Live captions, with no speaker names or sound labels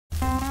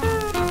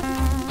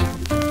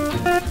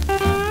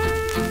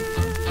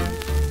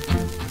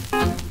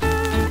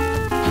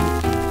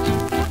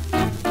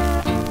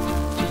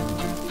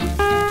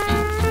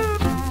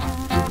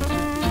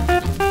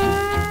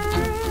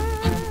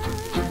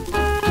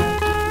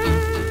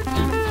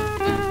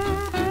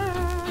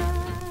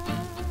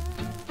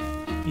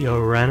Yo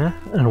Rana,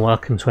 and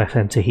welcome to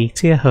FM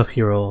Tahiti. I hope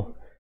you're all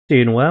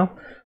doing well.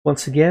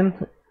 Once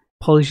again,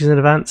 apologies in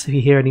advance if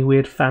you hear any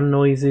weird fan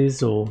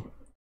noises or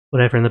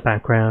whatever in the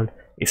background.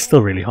 It's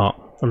still really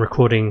hot. I'm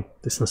recording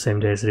this on the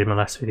same day as I did my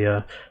last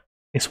video.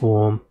 It's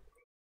warm.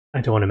 I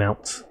don't want to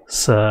melt,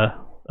 so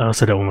I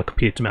also don't want my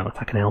computer to melt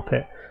if I can help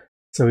it.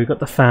 So we've got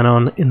the fan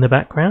on in the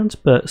background,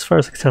 but as far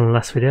as I could tell in the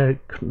last video, I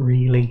couldn't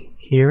really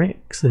hear it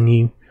because of the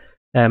new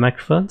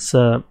microphone,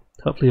 so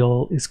hopefully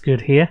all is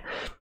good here.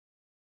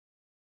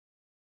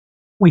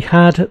 We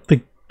had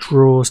the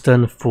draws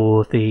done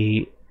for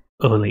the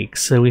O-League,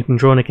 so we've been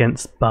drawn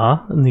against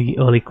Bar in the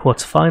O-League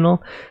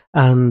quarter-final,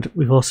 and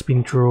we've also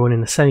been drawn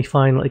in the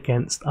semi-final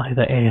against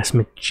either AS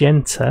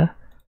Magenta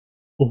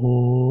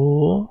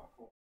or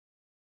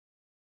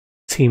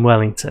Team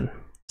Wellington.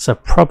 So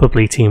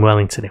probably Team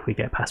Wellington if we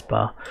get past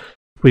Bar.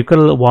 We've got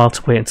a little while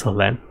to wait until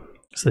then,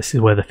 so this is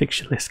where the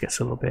fixture list gets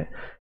a little bit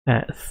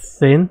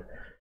thin.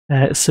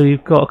 So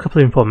we've got a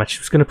couple of important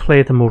matches. We're going to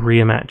play the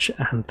Moria match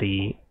and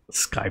the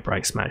Sky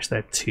Brights match.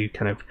 They're two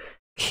kind of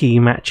key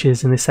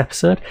matches in this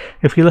episode.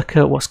 If we look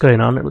at what's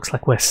going on, it looks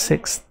like we're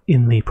 6th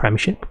in the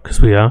Premiership,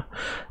 because we are.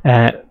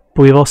 But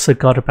we've also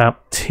got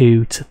about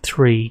 2 to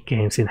 3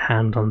 games in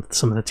hand on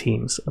some of the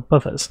teams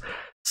above us.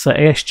 So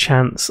AS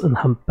Chance and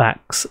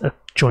Humpbacks are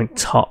joint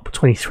top,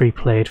 23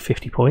 played,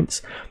 50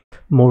 points.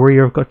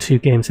 Moria have got 2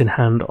 games in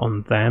hand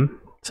on them.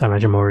 So I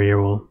imagine Moria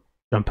will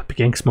jump up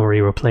again because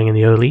Moria were playing in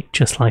the O-League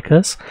just like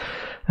us.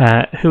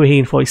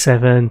 Huahine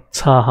 47,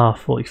 Taha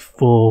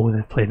 44,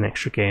 they've played an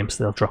extra game,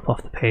 so they'll drop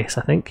off the pace,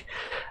 I think.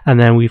 And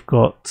then we've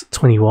got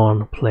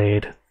 21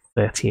 played,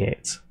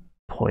 38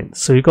 points.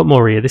 So we've got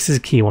Moria. This is a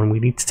key one. We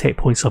need to take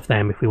points off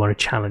them if we want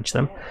to challenge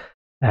them.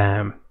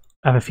 I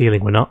have a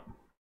feeling we're not.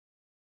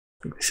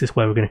 I think this is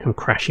where we're going to come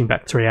crashing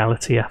back to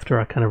reality after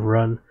our kind of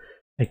run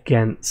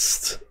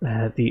against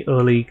the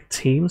O-League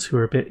teams, who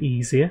are a bit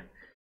easier.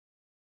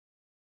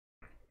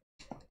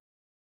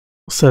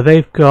 So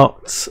they've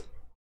got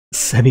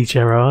Semi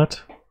Gerard,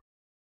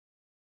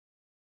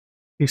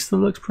 who still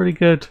looks pretty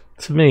good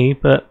to me,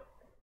 but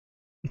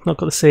he's not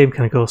got the same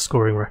kind of goal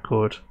scoring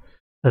record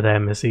for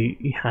them as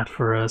he had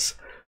for us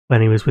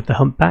when he was with the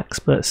Humpbacks,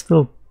 but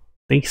still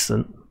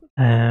decent.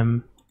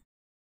 7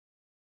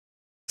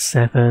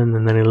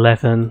 and then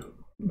 11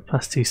 the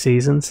past 2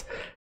 seasons.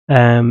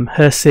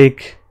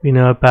 Hersig, we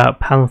know about.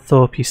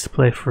 Palanthorpe used to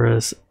play for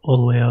us all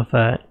the way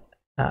over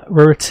at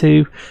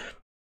Ruratu.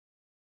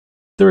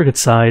 They're a good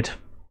side.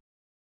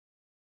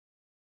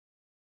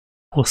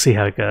 We'll see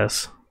how it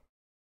goes.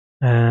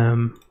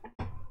 Yeah,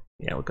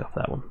 we'll go for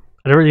that one.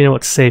 I don't really know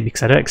what to say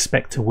because I don't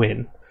expect to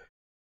win.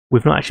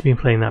 We've not actually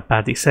been playing that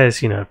bad. It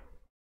says, you know,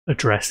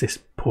 address this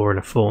poor in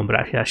a form, but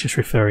actually that's just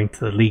referring to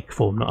the league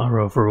form, not our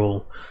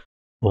overall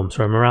form.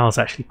 So our morale's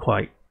actually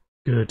quite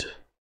good.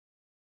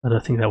 I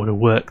don't think that would have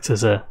worked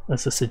as a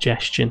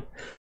suggestion.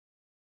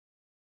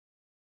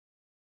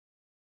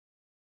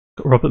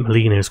 Robert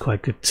Molina is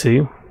quite good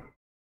too.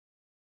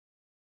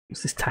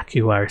 Who's this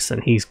Taku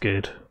Warison? He's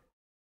good.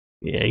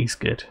 Yeah, he's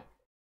good.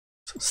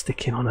 So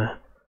sticking on a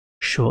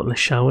short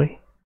list, shall we?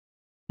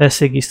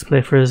 Hersig used to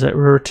play for us at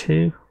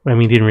Ruratu. I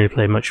mean, he didn't really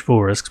play much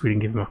for us because we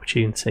didn't give him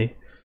opportunity.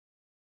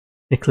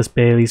 Nicholas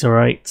Bailey's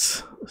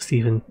alright.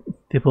 Stephen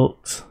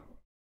Dibbolt.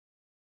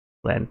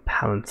 Glenn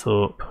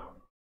Palanthorpe.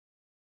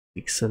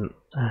 Decent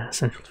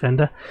central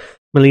defender.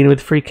 Molina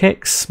with free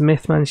kicks.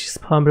 Smith manages to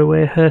palm it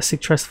away.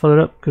 Hersig tries to follow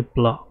it up. Good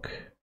block.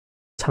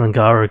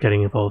 Tamangara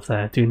getting involved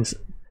there, doing this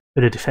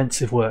bit of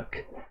defensive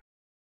work.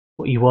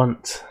 What you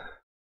want.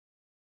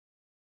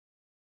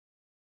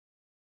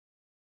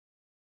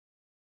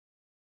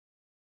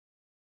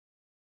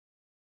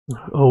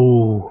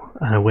 Oh,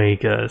 and away he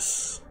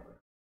goes.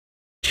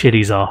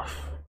 Chitty's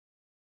off.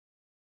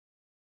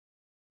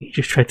 He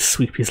just tried to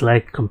sweep his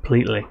leg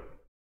completely.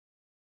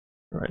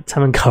 Right,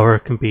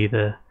 Tamangara can be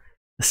the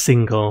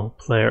single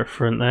player up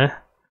front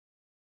there.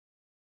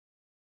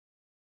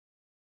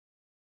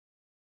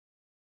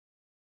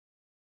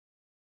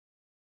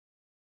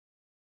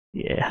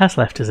 Yeah, it has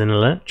left us in a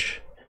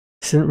lurch.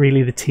 This isn't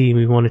really the team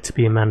we wanted to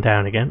be a man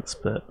down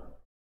against, but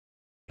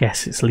I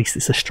guess at least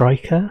it's a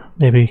striker.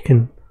 Maybe we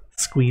can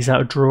squeeze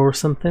out a draw or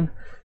something.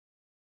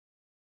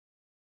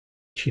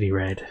 Chili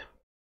red.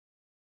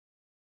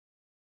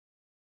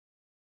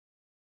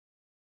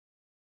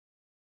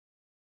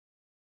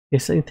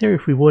 Yes, in theory,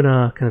 if we won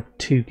our kind of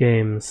 2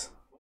 games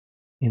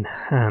in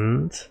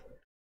hand,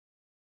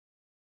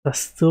 that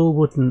still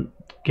wouldn't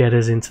get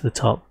us into the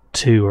top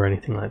 2 or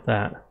anything like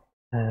that.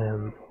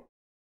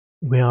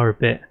 We are a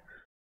bit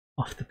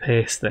off the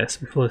pace there. So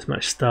before this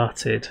match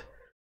started,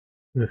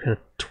 we were kind of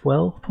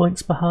 12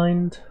 points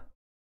behind.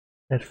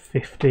 We had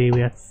 50, we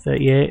had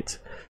 38.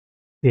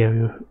 Yeah, we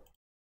were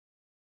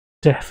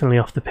definitely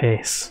off the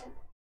pace.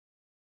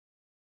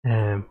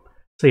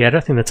 So yeah, I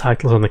don't think the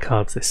title's on the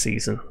cards this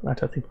season. I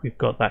don't think we've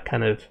got that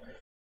kind of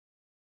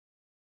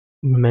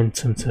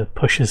momentum to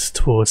push us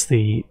towards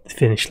the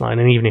finish line.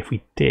 And even if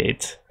we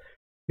did,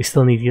 we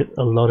still need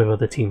a lot of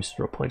other teams to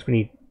draw points. We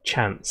need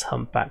Chance,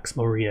 Humpbacks,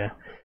 Moria,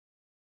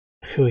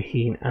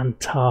 Huahine and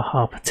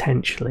Taha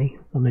potentially,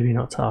 or maybe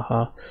not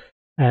Taha,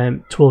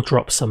 to all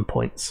drop some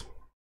points.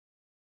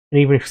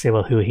 And even if you say,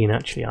 well, Huahine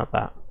actually aren't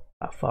that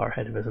far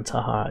ahead of us and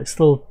Taha, it's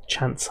still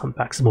chance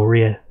humpbacks and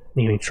Moria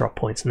needing to drop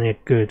points, and they're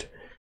good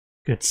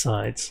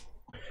sides.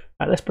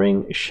 Right, let's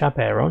bring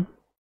Shaber on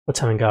for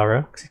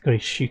Tamangara, because he's got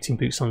his shooting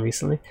boots on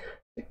recently.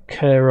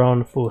 Kerr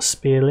on for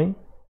Spearling.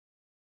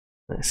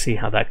 Let's see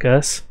how that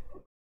goes.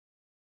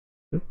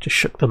 Just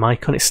shook the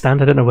mic on its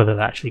stand. I don't know whether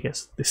that actually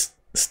gets this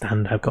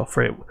stand I've got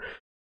for it,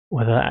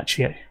 whether that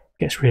actually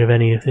gets rid of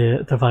any of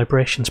the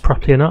vibrations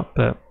properly or not,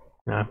 but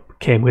you know,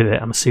 came with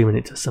it. I'm assuming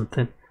it does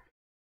something.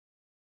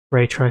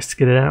 Ray tries to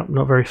get it out,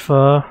 not very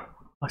far.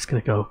 Oh, it's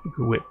going to go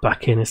whip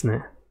back in, isn't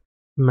it?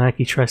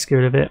 Maggie tries to get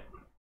rid of it.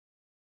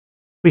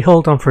 We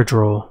hold on for a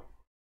draw.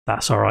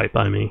 That's alright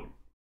by me.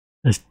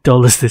 As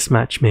dull as this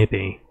match may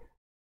be,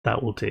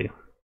 that will do.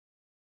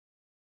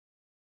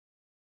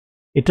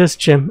 It does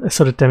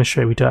sort of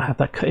demonstrate we don't have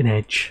that cutting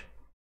edge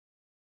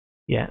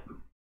yet.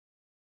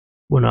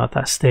 We're not at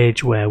that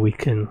stage where we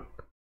can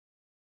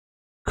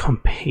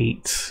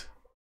compete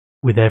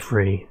with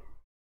every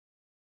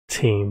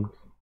team.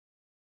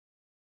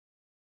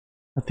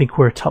 I think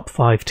we're a top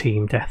 5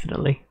 team,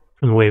 definitely,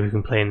 from the way we've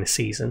been playing this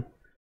season.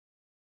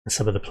 And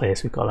some of the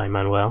players we've got, like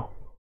Manuel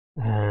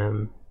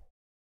and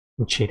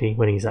Chidi,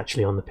 when he's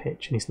actually on the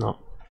pitch and he's not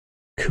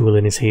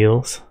cooling his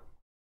heels.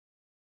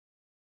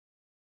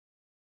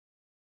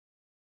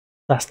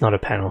 That's not a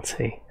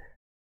penalty.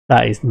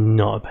 That is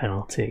not a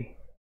penalty.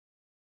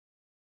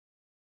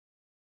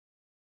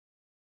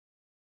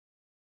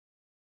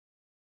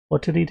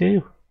 What did he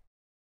do?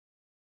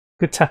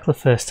 Good tackle the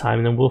first time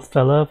and then Wolf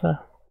fell over.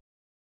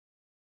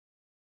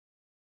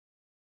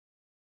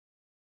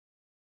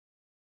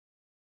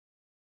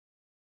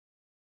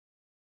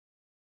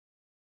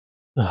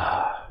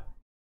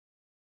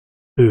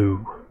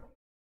 Boo.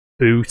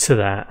 Boo to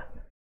that.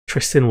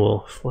 Tristan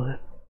Wolf.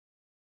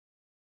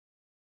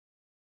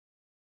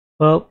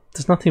 Well,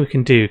 there's nothing we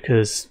can do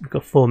because we've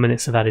got 4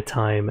 minutes of added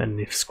time and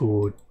they've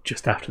scored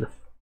just after the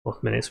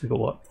 4th minute, so we've got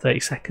what, 30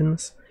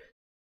 seconds?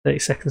 30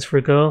 seconds for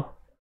a goal.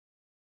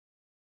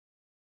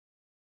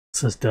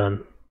 So it's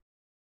done.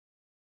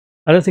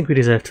 I don't think we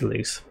deserve to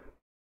lose.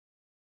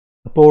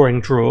 A boring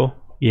draw,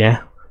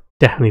 yeah,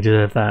 definitely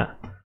deserve that.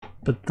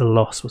 But the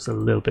loss was a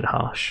little bit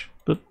harsh.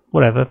 But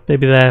whatever,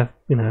 maybe they're,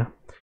 you know,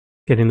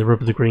 getting the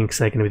rub of the green because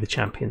they're going to be the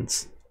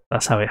champions.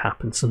 That's how it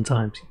happens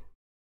sometimes.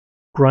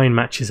 Grind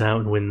matches out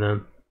and win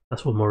them.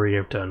 That's what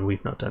Moria have done.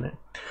 We've not done it.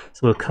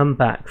 So we'll come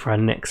back for our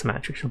next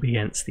match, which will be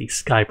against the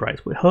Skybrights.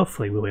 But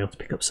hopefully we'll be able to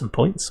pick up some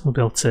points. We'll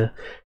be able to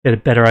get a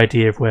better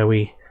idea of where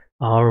we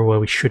are or where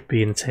we should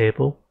be in the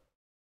table.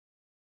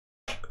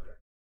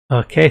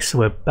 Okay, so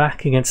we're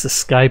back against the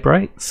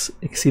Skybrights.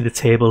 You can see the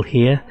table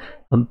here.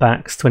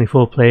 Humpbacks,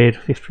 24 played,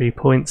 53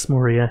 points.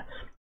 Moria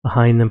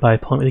behind them by a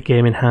point with the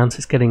game in hand. So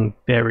it's getting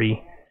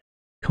very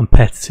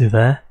competitive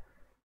there.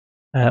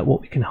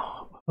 What we can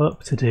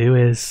hope to do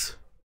is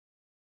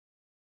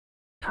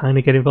kind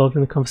of get involved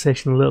in the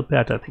conversation a little bit.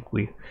 I don't think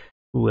we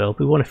will,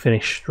 but we want to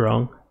finish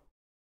strong.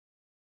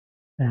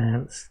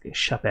 And let's get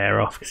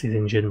Shaber off because he's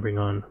injured and bring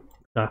on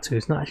Datu,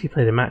 who's not actually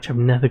played a match. I've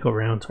never got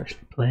around to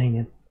actually playing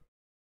him.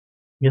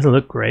 He doesn't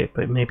look great,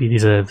 but maybe he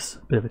deserves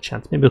a bit of a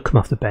chance. Maybe he'll come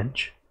off the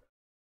bench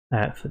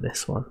for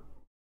this one.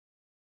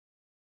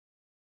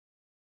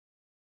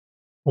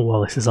 Oh,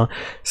 while this is on.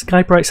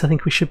 Skybrights, I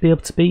think we should be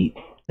able to beat.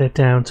 They're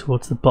down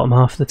towards the bottom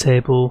half of the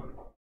table.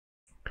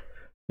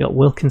 You got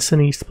Wilkinson,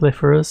 who used to play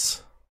for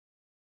us.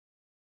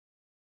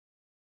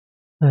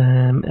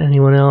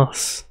 Anyone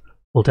else?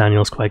 Well,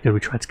 Daniel's quite good. We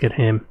tried to get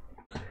him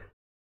a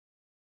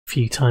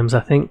few times,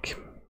 I think.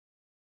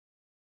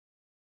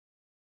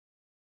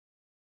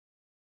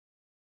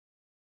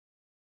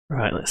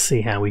 Right, let's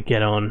see how we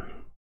get on.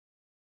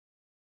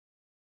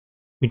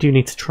 We do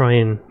need to try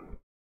and...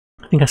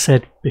 I think I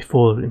said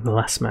before in the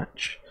last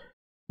match,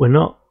 we're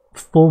not,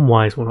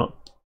 form-wise, we're not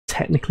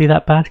technically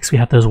that bad because we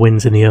had those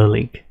wins in the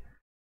O-League.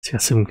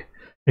 So we had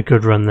a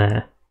good run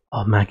there.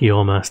 Oh, Maggie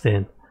almost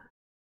in.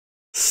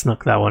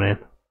 Snuck that one in.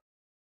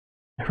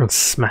 Everyone's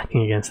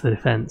smacking against the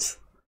defence.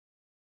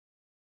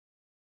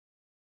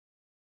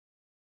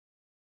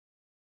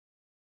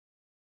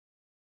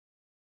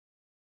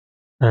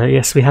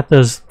 Yes, we had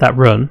that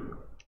run,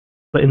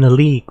 but in the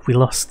league we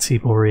lost to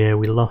Moria,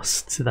 we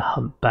lost to the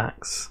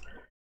Humpbacks.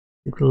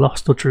 We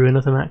lost or drew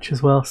another match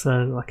as well, so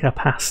like our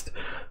past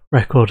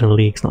record in the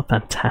league's not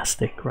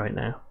fantastic right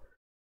now.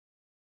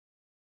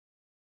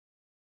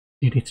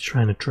 You need to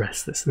try and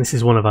address this, and this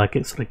is one of our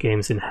sort of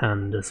games in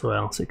hand as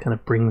well, so it kind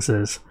of brings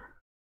us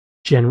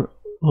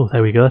oh,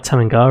 there we go,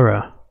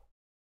 Tamangara.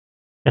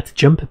 He had to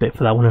jump a bit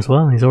for that one as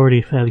well, he's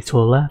already a fairly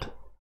tall lad.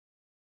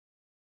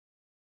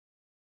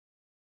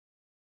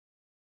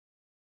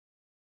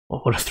 Oh,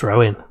 what a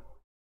throw in.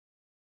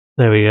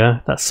 There we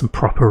go, that's some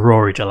proper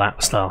Rory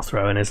Delap style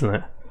throw in, isn't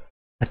it?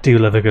 I do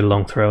love a good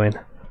long throw in.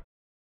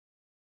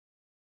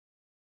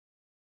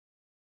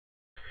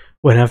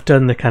 When I've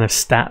done the kind of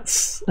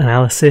stats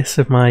analysis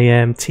of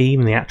my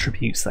team and the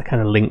attributes that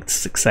kind of link to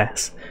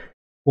success,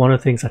 one of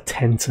the things I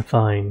tend to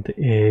find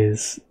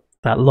is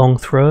that long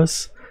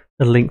throws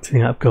are linked to the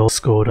amount of goals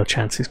scored or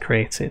chances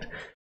created.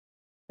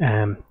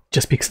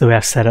 Just because the way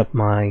I've set up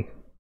my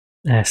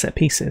set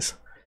pieces.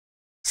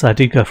 So I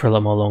do go for a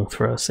lot more long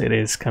throws. It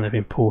is kind of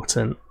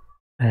important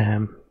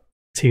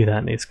to that,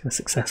 and it's kind of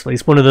successful.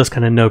 It's one of those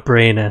kind of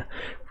no-brainer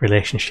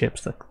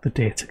relationships that the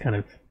data kind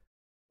of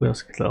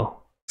wheels a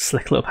little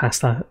slick little pass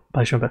that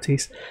by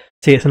Jean-Baptiste.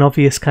 See, it's an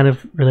obvious kind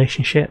of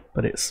relationship,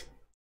 but it's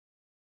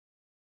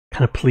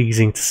kind of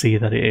pleasing to see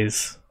that it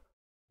is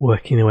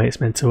working the way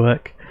it's meant to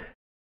work.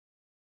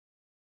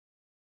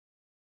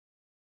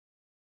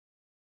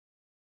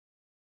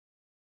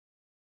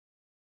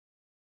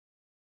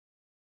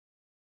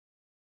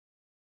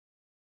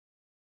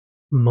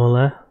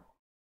 Muller.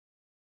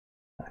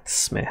 That's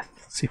Smith.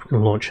 Let's see if we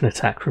can launch an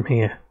attack from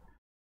here.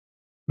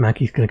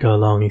 Maggie's going to go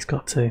along, he's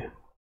got to.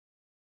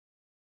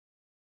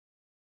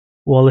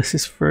 Wallace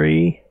is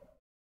free.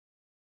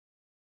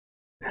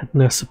 Had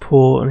no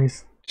support and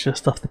he's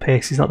just off the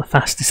pace. He's not the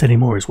fastest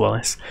anymore, is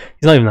Wallace.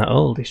 He's not even that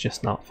old, he's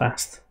just not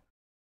fast.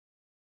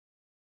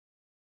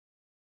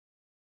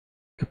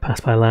 Good pass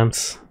by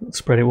Lance.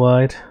 Spread it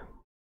wide.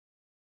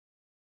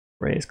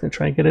 Ray's going to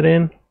try and get it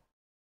in.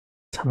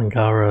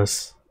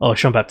 Tamangaro's. Oh,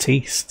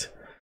 Jean-Baptiste.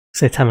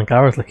 Say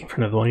Tamangaro's looking for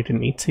another one. He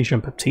didn't need to.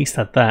 Jean-Baptiste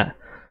had that.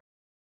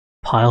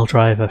 Pile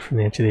driver from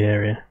the edge of the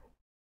area.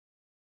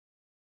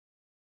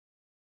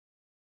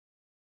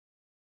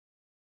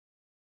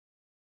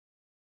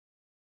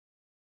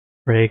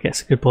 Ray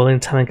gets a good ball in.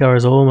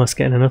 Tamangaro's almost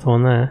getting another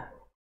one there.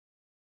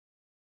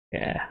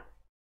 Yeah.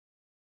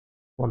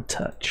 One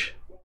touch.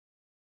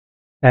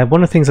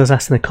 One of the things I was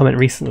asked in a comment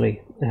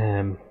recently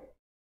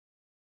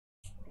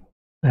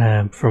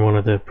from one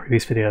of the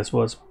previous videos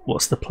was,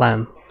 what's the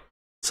plan?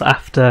 So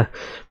after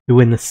we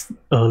win this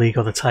league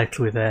or the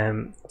title with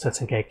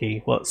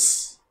Turtengegi,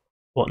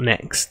 what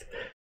next?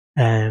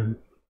 I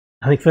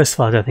think first of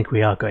all, I don't think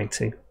we are going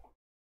to.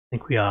 I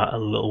think we are a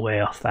little way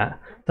off that.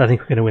 So I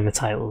think we're going to win the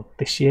title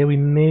this year. We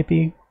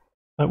maybe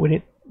might win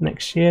it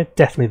next year.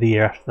 Definitely the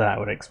year after that, I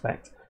would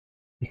expect,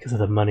 because of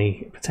the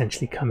money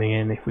potentially coming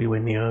in if we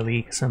win the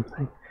league or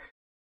something,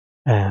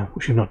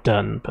 which we've not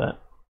done.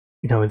 But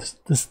you know,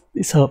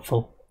 it's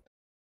hopeful.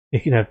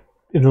 You know,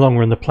 in the long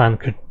run, the plan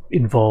could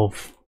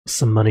involve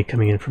some money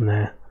coming in from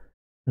there.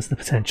 There's the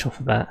potential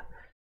for that.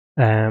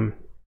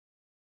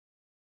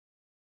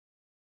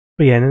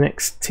 But yeah, in the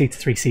next 2 to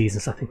 3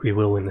 seasons, I think we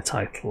will win the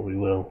title. We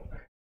will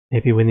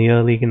maybe win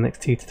the league in the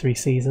next 2 to 3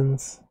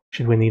 seasons.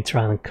 Should win the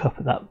Inter-Island Cup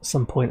at that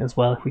some point as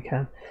well if we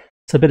can.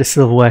 So a bit of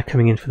silverware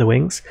coming in for the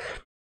Wings.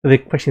 But the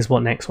question is,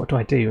 what next? What do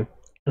I do?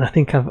 And I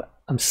think I've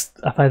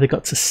either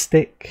got to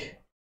stick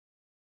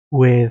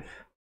with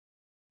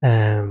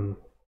the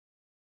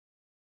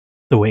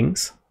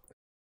Wings,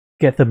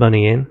 get the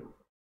money in,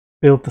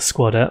 build the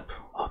squad up.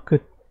 Oh,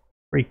 good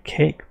free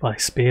kick by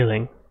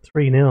Spearling.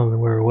 3-0 and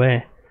we're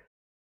away.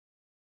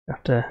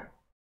 Have to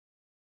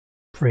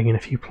bring in a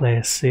few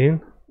players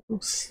soon.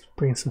 Oops,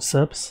 bring in some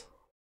subs.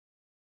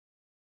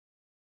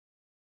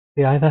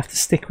 Yeah, I either have to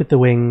stick with the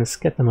Wings,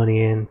 get the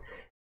money in,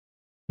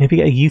 maybe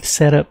get a youth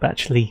setup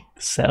actually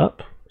set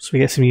up, so we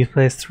get some youth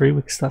players through,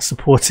 we can start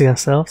supporting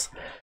ourselves.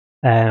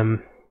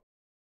 And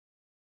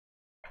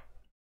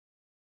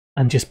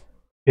just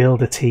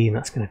build a team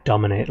that's going to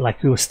dominate,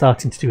 like we were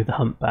starting to do with the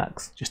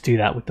Humpbacks. Just do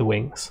that with the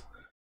Wings.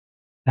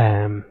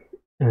 And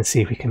then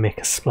see if we can make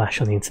a splash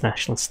on the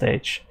international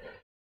stage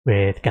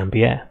with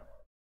Gambier.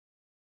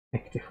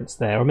 Make a difference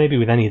there. Or maybe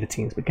with any of the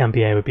teams, but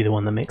Gambier would be the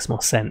one that makes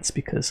more sense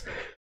because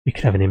we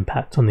could have an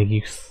impact on the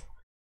youth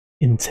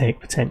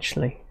intake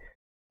potentially.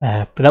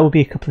 But that would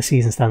be a couple of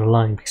seasons down the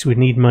line because we'd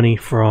need money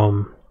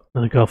from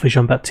another goal for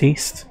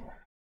Jean-Baptiste.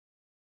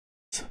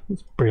 So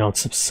let's bring on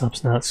some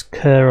subs now. Let's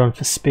Kerr on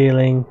for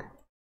Spearling,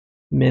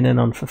 Minnan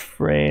on for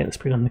Frey. Let's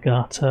bring on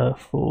Nagato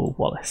for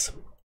Wallace.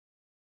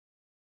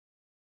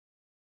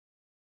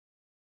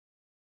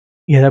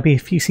 Yeah, there'll be a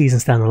few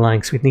seasons down the line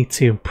because we'd need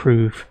to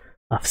improve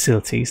our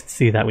facilities. To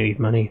do that, we need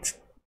money. To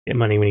get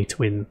money, we need to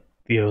win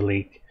the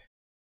league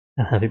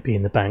and have it be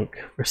in the bank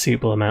for a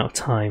suitable amount of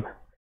time.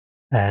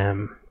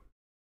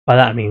 By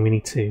that I mean we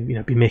need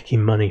to, be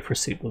making money for a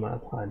suitable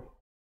amount of time.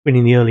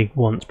 Winning the league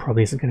once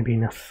probably isn't going to be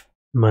enough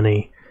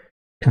money,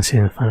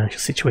 considering the financial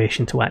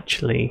situation, to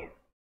actually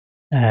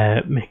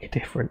make a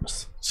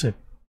difference. So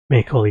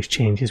make all these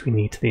changes we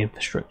need to the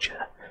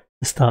infrastructure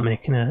to start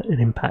making an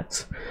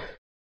impact.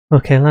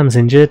 Okay, Lamb's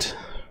injured.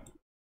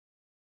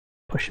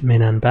 Push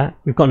Minan back.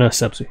 We've got no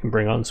subs we can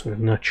bring on, so we have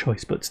no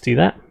choice but to do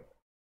that.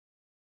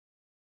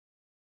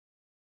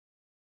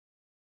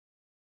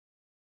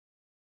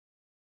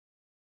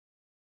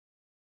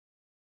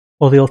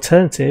 Or the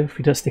alternative, if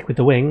we don't stick with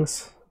the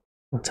Wings,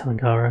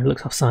 Talangaro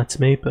looks offside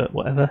to me, but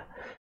whatever.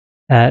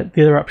 The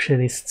other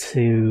option is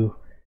to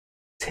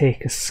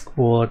take a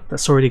squad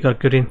that's already got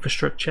good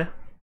infrastructure.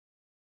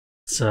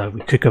 So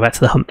we could go back to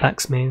the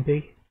Humpbacks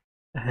maybe,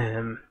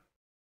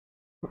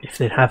 if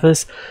they'd have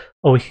us.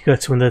 Or we could go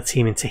to another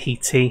team in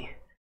Tahiti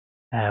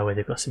where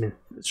they've got some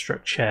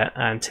infrastructure,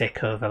 and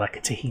take over like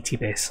a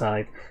Tahiti-based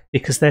side,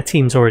 because their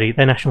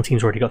national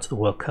team's already got to the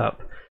World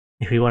Cup.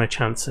 If we want a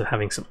chance of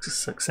having some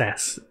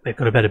success, they've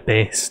got a better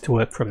base to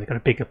work from. They've got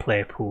a bigger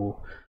player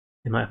pool.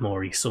 They might have more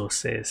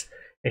resources.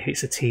 If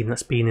it's a team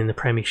that's been in the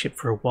Premiership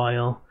for a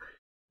while,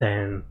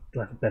 then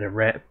they'll have a better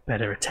rep,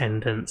 better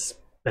attendance,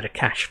 better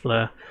cash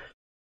flow.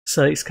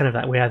 So it's kind of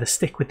that we either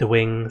stick with the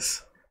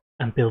wings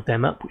and build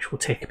them up, which will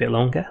take a bit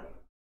longer,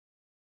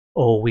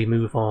 or we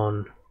move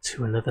on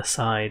to another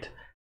side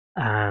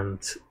and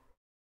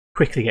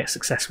quickly get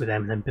success with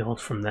them and then build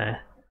from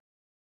there.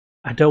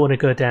 I don't want to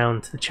go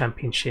down to the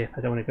Championship.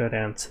 I don't want to go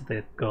down to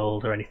the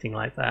Gold or anything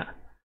like that,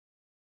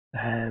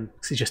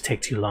 because it just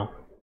takes too long.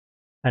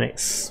 And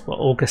it's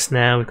August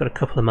now. We've got a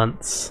couple of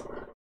months,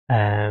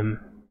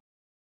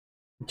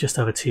 just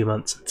over 2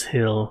 months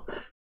until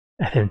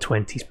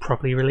FM20 is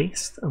probably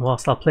released. And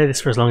whilst I'll play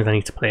this for as long as I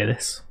need to play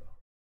this,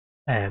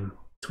 so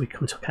we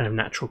come to a kind of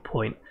natural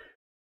point,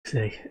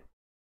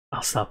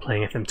 I'll start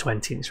playing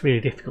FM20, and it's really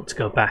difficult to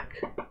go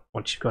back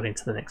once you've got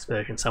into the next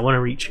version. So I want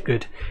to reach a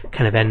good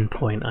kind of end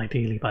point,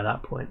 ideally, by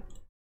that point.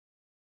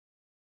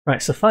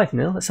 Right, so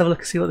 5-0. Let's have a look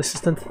and see what this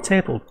has done to the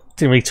table.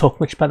 Didn't really talk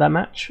much about that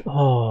match.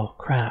 Oh,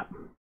 crap.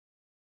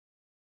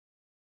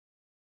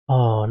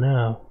 Oh,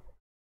 no.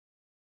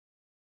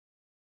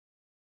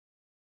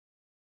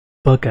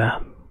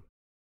 Bugger.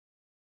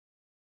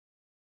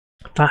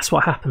 That's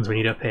what happens when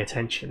you don't pay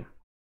attention.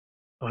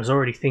 I was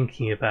already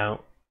thinking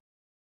about,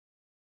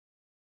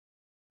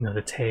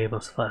 the table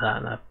and stuff like that,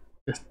 and I've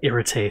just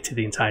irritated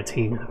the entire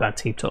team with a bad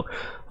team talk.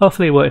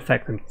 Hopefully it won't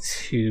affect them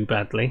too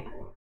badly.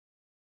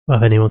 Will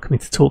have anyone coming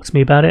to talk to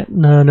me about it?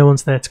 No, no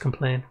one's there to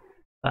complain.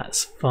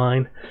 That's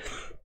fine.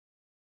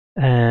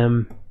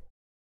 Oh,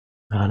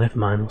 never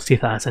mind. We'll see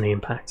if that has any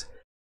impact.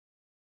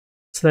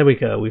 So there we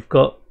go. We've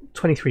got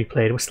 23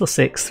 played. We're still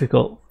 6th. We've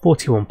got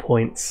 41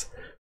 points.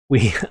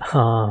 We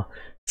are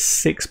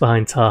 6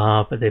 behind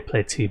Taha, but they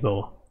played 2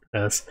 more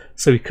than us.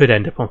 So we could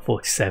end up on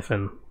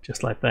 47,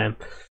 just like them.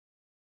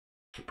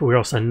 But we're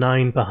also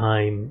 9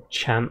 behind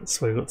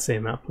Chance, where we've got the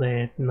same amount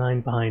played.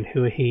 9 behind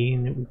Huahi,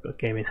 and we've got a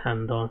game in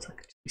hand on, so that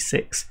could be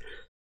 6.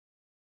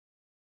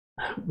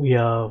 We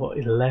are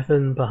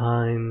 11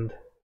 behind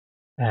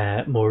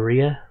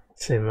Moria,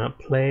 same amount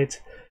played,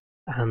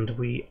 and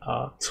we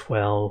are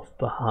 12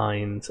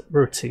 behind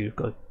Rutu. We've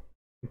got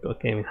a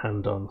game in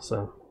hand on,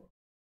 so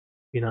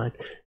 9.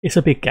 It's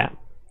a big gap.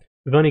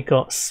 We've only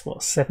got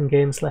 7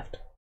 games left to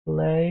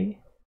play.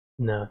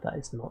 No, that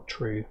is not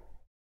true.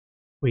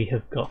 We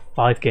have got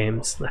 5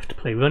 games left to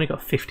play. We've only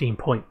got 15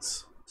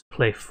 points to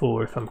play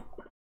for, if I'm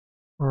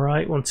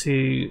right. 1,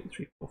 2,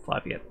 3, 4,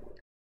 5. Yeah,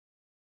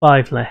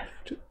 5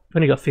 left. We've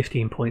only got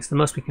 15 points. The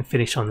most we can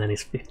finish on then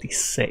is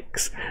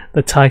 56.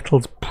 The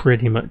title's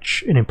pretty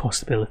much an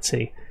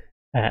impossibility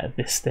at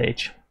this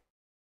stage.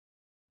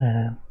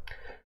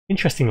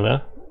 Interesting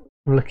though,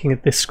 I'm looking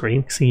at this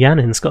screen. See,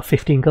 Yanin's got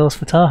 15 goals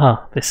for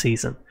Taha this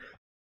season.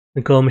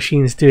 The goal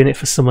machine's doing it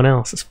for someone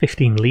else. It's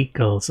 15 league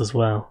goals as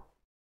well.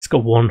 He's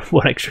got one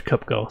extra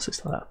cup goal, so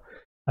it's not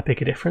that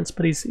big a difference.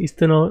 But he's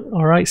done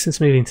all right since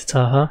moving to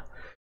Taha.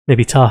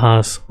 Maybe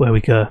Taha's where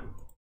we go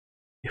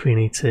if we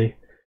need to.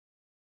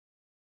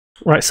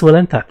 Right, so we'll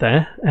end that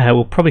there.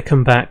 We'll probably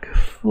come back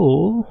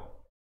for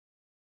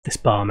this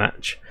bar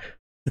match.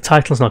 The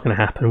title's not going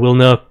to happen. We'll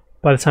know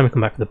by the time we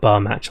come back for the bar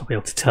match. I'll be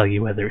able to tell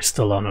you whether it's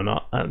still on or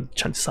not, and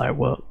chances are it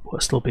will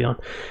still be on.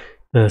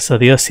 So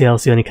the OCL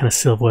is the only kind of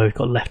silverware we've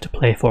got left to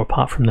play for,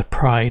 apart from the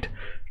Pride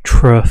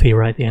Trophy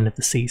right at the end of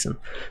the season.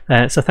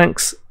 So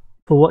thanks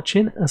for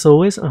watching, as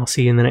always. I'll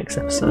see you in the next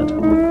episode.